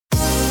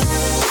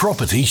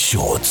Property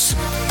Shorts.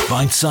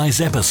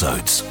 Bite-sized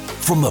episodes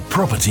from the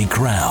property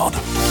crowd.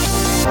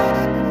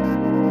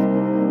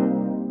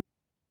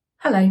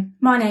 Hello,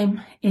 my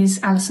name is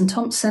Alison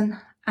Thompson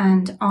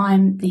and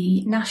I'm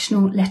the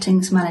National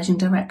Lettings Managing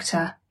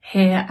Director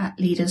here at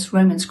Leaders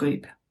Romans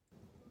Group.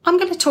 I'm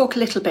going to talk a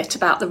little bit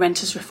about the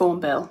Renters Reform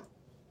Bill.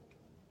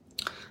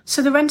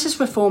 So the Renters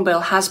Reform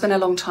Bill has been a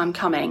long time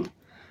coming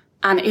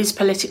and is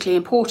politically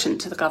important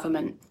to the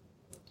government.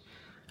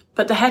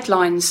 But the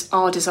headlines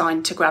are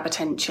designed to grab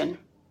attention.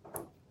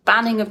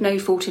 Banning of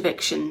no-fault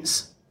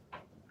evictions.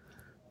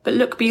 But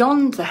look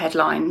beyond the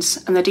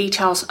headlines and the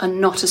details are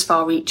not as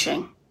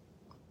far-reaching.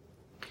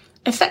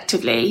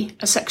 Effectively,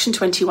 a Section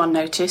 21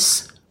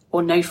 notice,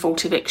 or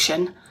no-fault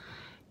eviction,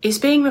 is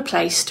being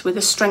replaced with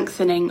a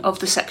strengthening of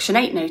the Section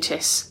 8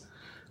 notice,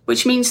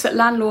 which means that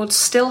landlords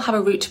still have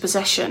a route to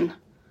possession.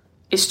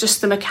 It's just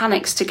the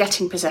mechanics to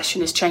getting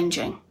possession is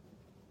changing.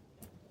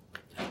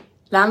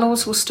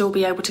 Landlords will still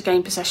be able to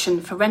gain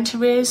possession for rent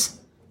arrears,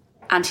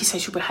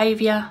 antisocial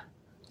behaviour,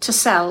 to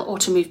sell or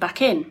to move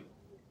back in.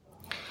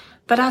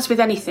 But as with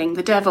anything,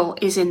 the devil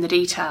is in the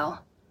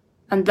detail,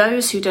 and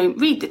those who don't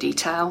read the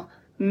detail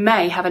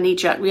may have a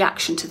knee-jerk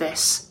reaction to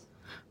this.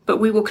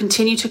 But we will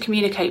continue to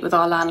communicate with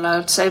our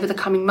landlords over the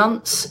coming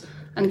months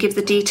and give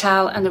the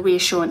detail and the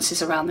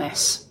reassurances around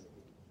this.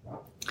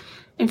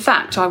 In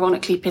fact,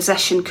 ironically,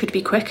 possession could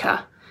be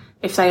quicker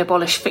if they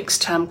abolish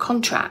fixed-term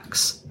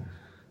contracts,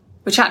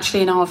 which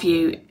actually, in our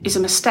view, is a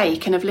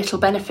mistake and of little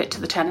benefit to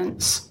the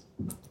tenants.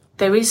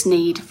 There is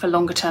need for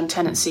longer-term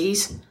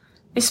tenancies,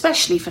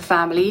 especially for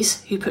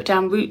families who put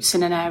down roots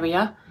in an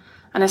area,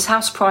 and as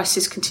house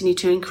prices continue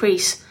to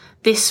increase,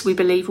 this, we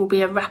believe, will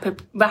be a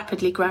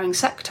rapidly growing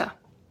sector.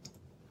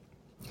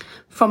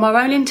 From our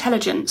own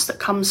intelligence that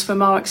comes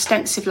from our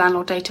extensive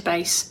landlord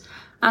database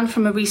and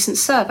from a recent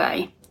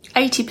survey,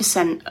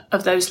 80%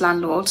 of those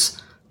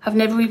landlords have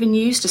never even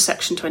used a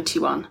Section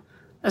 21,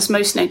 as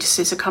most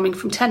notices are coming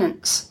from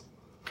tenants.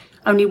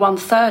 Only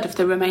 1/3 of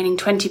the remaining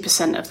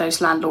 20% of those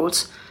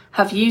landlords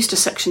have used a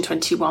Section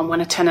 21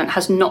 when a tenant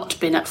has not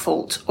been at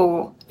fault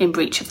or in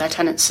breach of their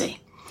tenancy.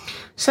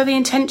 So the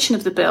intention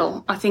of the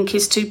bill, I think,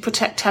 is to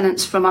protect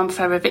tenants from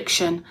unfair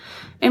eviction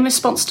in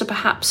response to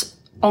perhaps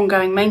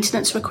ongoing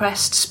maintenance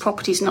requests,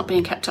 properties not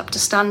being kept up to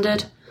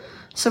standard.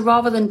 So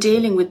rather than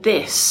dealing with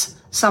this,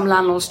 some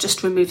landlords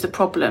just remove the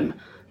problem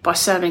by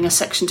serving a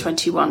Section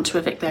 21 to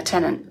evict their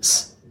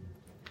tenants.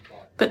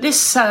 But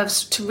this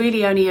serves to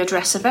really only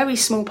address a very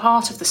small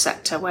part of the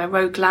sector where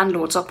rogue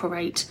landlords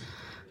operate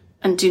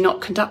and do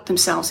not conduct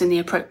themselves in the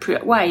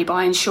appropriate way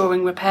by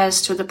ensuring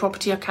repairs to the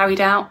property are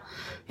carried out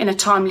in a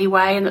timely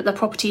way and that the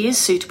property is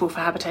suitable for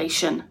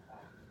habitation.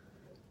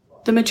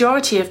 The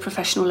majority of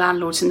professional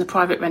landlords in the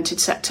private rented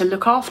sector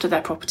look after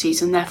their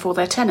properties and therefore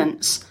their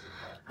tenants.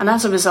 And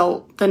as a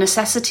result, the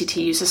necessity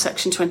to use a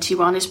Section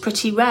 21 is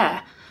pretty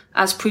rare,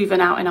 as proven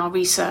out in our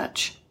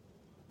research.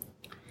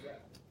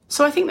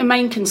 So I think the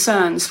main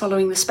concerns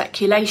following the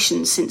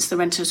speculation since the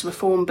Renters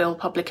Reform Bill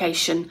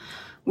publication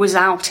was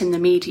out in the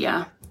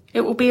media,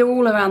 it will be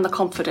all around the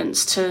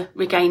confidence to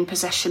regain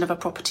possession of a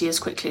property as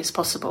quickly as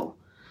possible.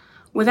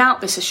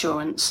 Without this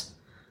assurance,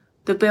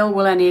 the bill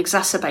will only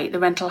exacerbate the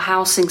rental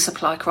housing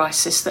supply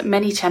crisis that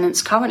many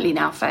tenants currently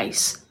now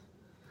face.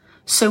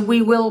 So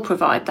we will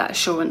provide that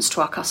assurance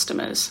to our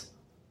customers.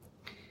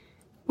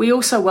 We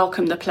also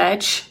welcome the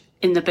pledge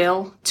in the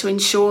bill to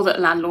ensure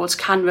that landlords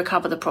can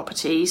recover the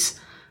properties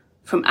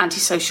from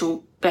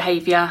antisocial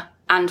behaviour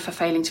and for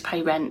failing to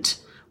pay rent.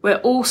 We're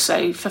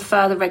also for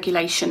further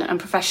regulation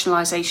and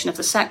professionalisation of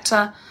the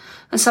sector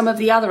and some of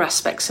the other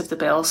aspects of the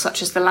bill,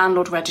 such as the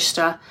landlord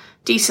register,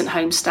 decent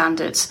home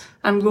standards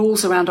and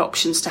rules around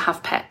options to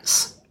have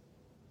pets.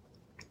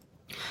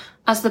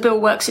 As the bill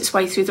works its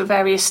way through the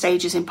various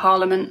stages in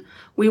Parliament,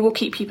 we will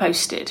keep you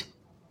posted.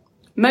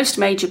 Most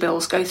major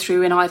bills go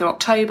through in either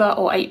October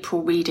or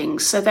April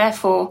readings, so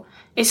therefore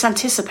it's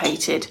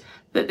anticipated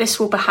that this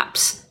will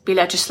perhaps be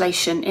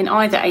legislation in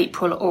either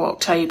April or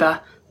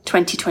October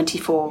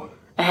 2024,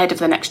 ahead of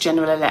the next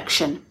general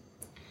election.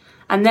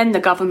 And then the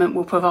government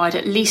will provide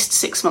at least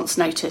 6 months'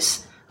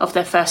 notice of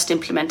their first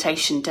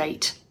implementation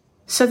date.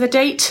 So the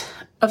date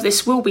of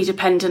this will be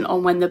dependent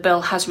on when the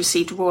bill has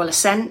received royal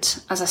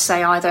assent, as I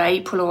say, either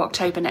April or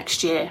October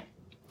next year.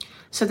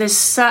 So there's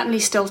certainly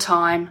still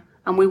time,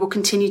 and we will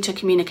continue to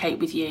communicate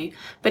with you.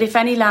 But if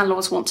any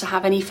landlords want to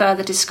have any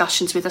further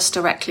discussions with us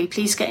directly,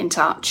 please get in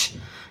touch.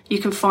 You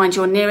can find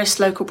your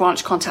nearest local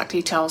branch contact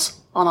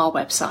details on our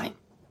website.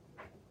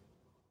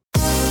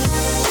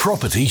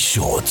 Property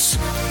Shorts.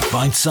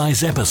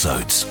 Bite-sized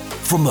episodes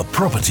from the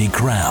property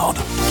crowd.